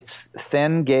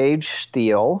thin gauge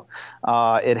steel.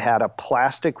 It had a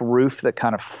plastic roof that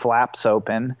kind of flaps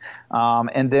open.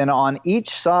 And then on each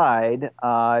side,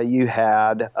 you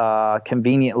had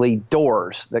conveniently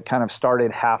doors that kind of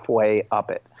started halfway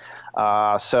up it.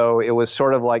 So it was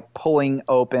sort of like pulling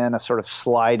open a sort of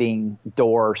sliding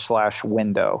door /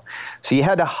 window. So you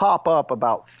had to hop up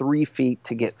about 3 feet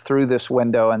to get through this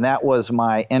window, and that was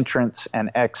my entrance and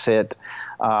exit,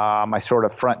 my sort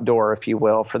of front door, if you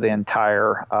will, for the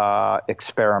entire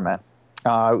experiment.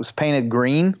 It was painted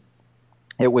green.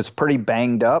 It was pretty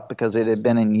banged up because it had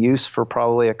been in use for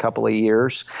probably a couple of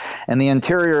years. And the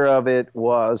interior of it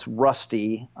was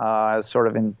rusty, sort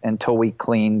of until we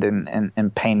cleaned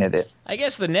and painted it. I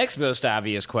guess the next most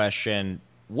obvious question,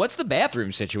 what's the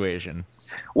bathroom situation?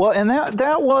 Well, and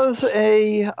that was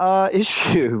a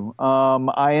issue.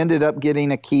 I ended up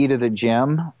getting a key to the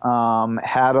gym,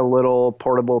 had a little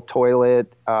portable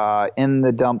toilet in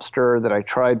the dumpster that I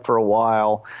tried for a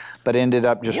while, but ended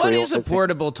up just What is a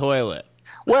portable toilet?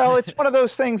 Well, it's one of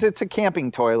those things. It's a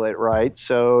camping toilet, right?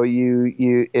 So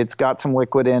it's got some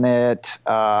liquid in it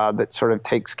that sort of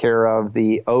takes care of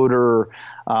the odor.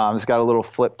 It's got a little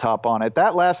flip top on it.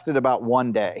 That lasted about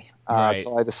 1 day.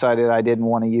 Until I decided I didn't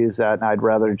want to use that, and I'd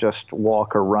rather just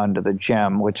walk or run to the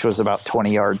gym, which was about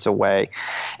 20 yards away.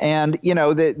 And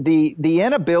the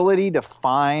inability to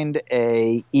find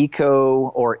a eco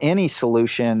or any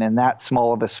solution in that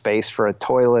small of a space for a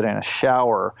toilet and a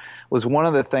shower was one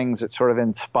of the things that sort of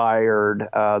inspired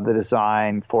the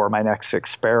design for my next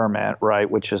experiment, right?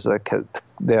 Which is the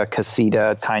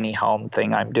casita tiny home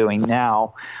thing I'm doing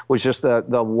now, was just the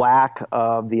lack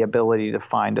of the ability to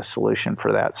find a solution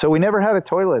for that. So we never had a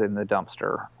toilet in the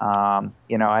dumpster.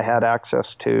 I had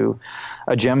access to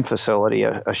a gym facility,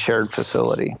 a shared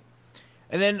facility.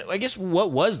 And then I guess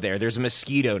what was there? There's a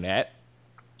mosquito net.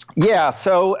 Yeah,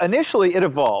 so initially it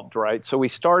evolved, right? So we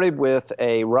started with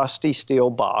a rusty steel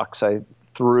box. I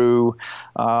threw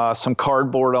some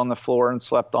cardboard on the floor and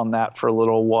slept on that for a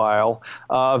little while.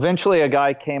 Eventually a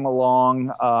guy came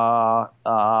along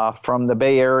from the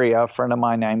Bay Area, a friend of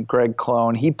mine named Greg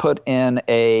Clone. He put in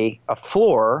a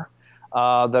floor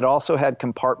that also had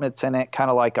compartments in it, kind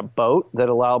of like a boat, that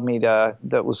allowed me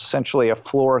that was essentially a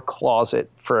floor closet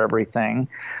for everything.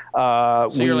 So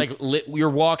you're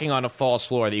walking on a false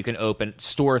floor that you can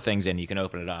store things in. You can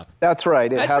open it up. That's right.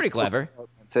 That's pretty clever.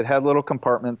 It had little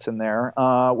compartments in there.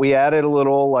 We added a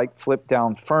little flip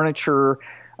down furniture.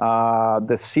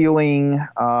 The ceiling,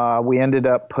 we ended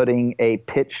up putting a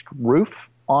pitched roof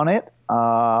on it.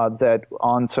 That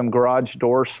on some garage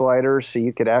door sliders, so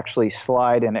you could actually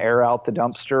slide and air out the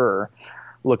dumpster or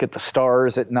look at the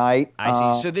stars at night.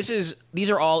 I see. So these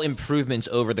are all improvements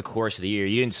over the course of the year.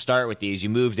 You didn't start with these.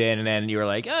 You moved in, and then you were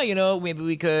like, maybe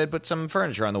we could put some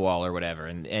furniture on the wall or whatever.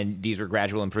 And these were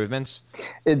gradual improvements?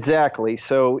 Exactly.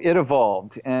 So it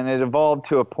evolved, and it evolved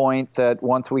to a point that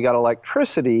once we got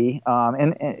electricity,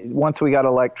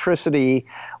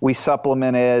 we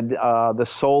supplemented the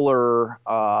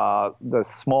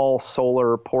small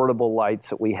solar portable lights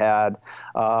that we had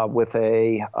with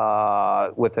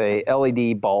a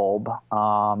LED bulb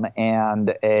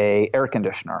and a air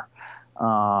conditioner.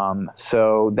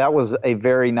 So that was a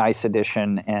very nice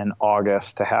addition in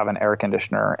August to have an air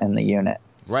conditioner in the unit.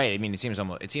 Right. I mean, it seems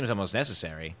almost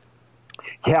necessary.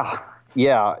 Yeah.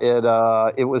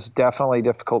 It was definitely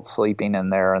difficult sleeping in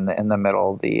there in the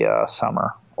middle of the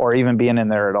summer, or even being in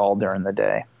there at all during the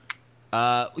day.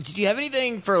 Did you have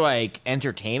anything for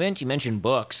entertainment? You mentioned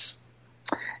books.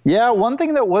 Yeah, one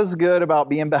thing that was good about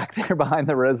being back there behind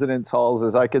the residence halls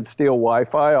is I could steal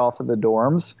Wi-Fi off of the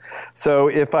dorms. So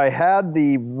if I had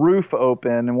the roof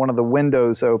open and one of the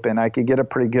windows open, I could get a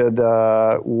pretty good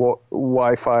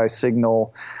Wi-Fi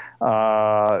signal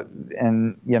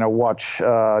and watch,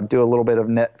 do a little bit of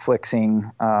Netflixing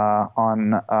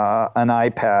on an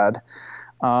iPad.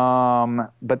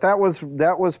 But that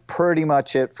was pretty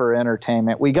much it for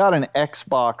entertainment. We got an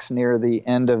Xbox near the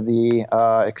end of the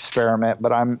experiment,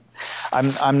 but I'm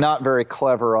not very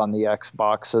clever on the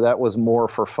Xbox, so that was more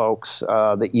for folks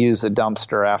that use the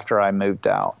dumpster after I moved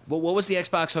out. Well, what was the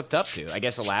Xbox hooked up to? I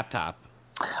guess a laptop.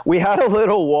 We had a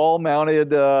little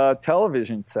wall-mounted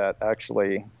television set,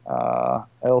 actually,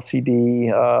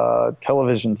 LCD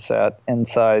television set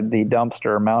inside the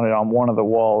dumpster, mounted on one of the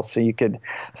walls, so you could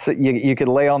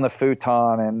lay on the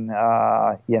futon and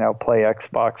play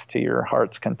Xbox to your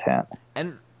heart's content.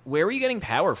 And where were you getting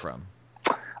power from?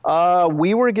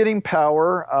 We were getting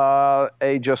power,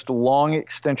 a just long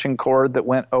extension cord that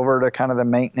went over to kind of the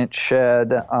maintenance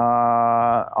shed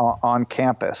on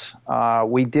campus.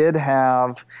 We did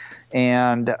have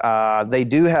And they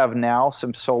do have now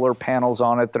some solar panels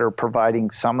on it that are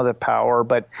providing some of the power,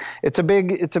 but it's a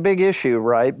big issue,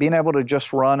 right? Being able to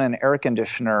just run an air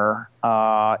conditioner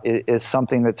is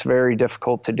something that's very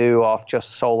difficult to do off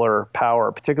just solar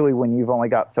power, particularly when you've only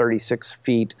got 36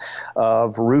 feet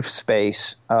of roof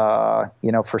space,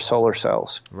 for solar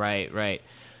cells. Right, right.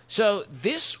 So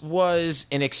this was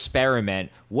an experiment.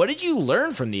 What did you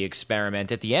learn from the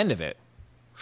experiment at the end of it?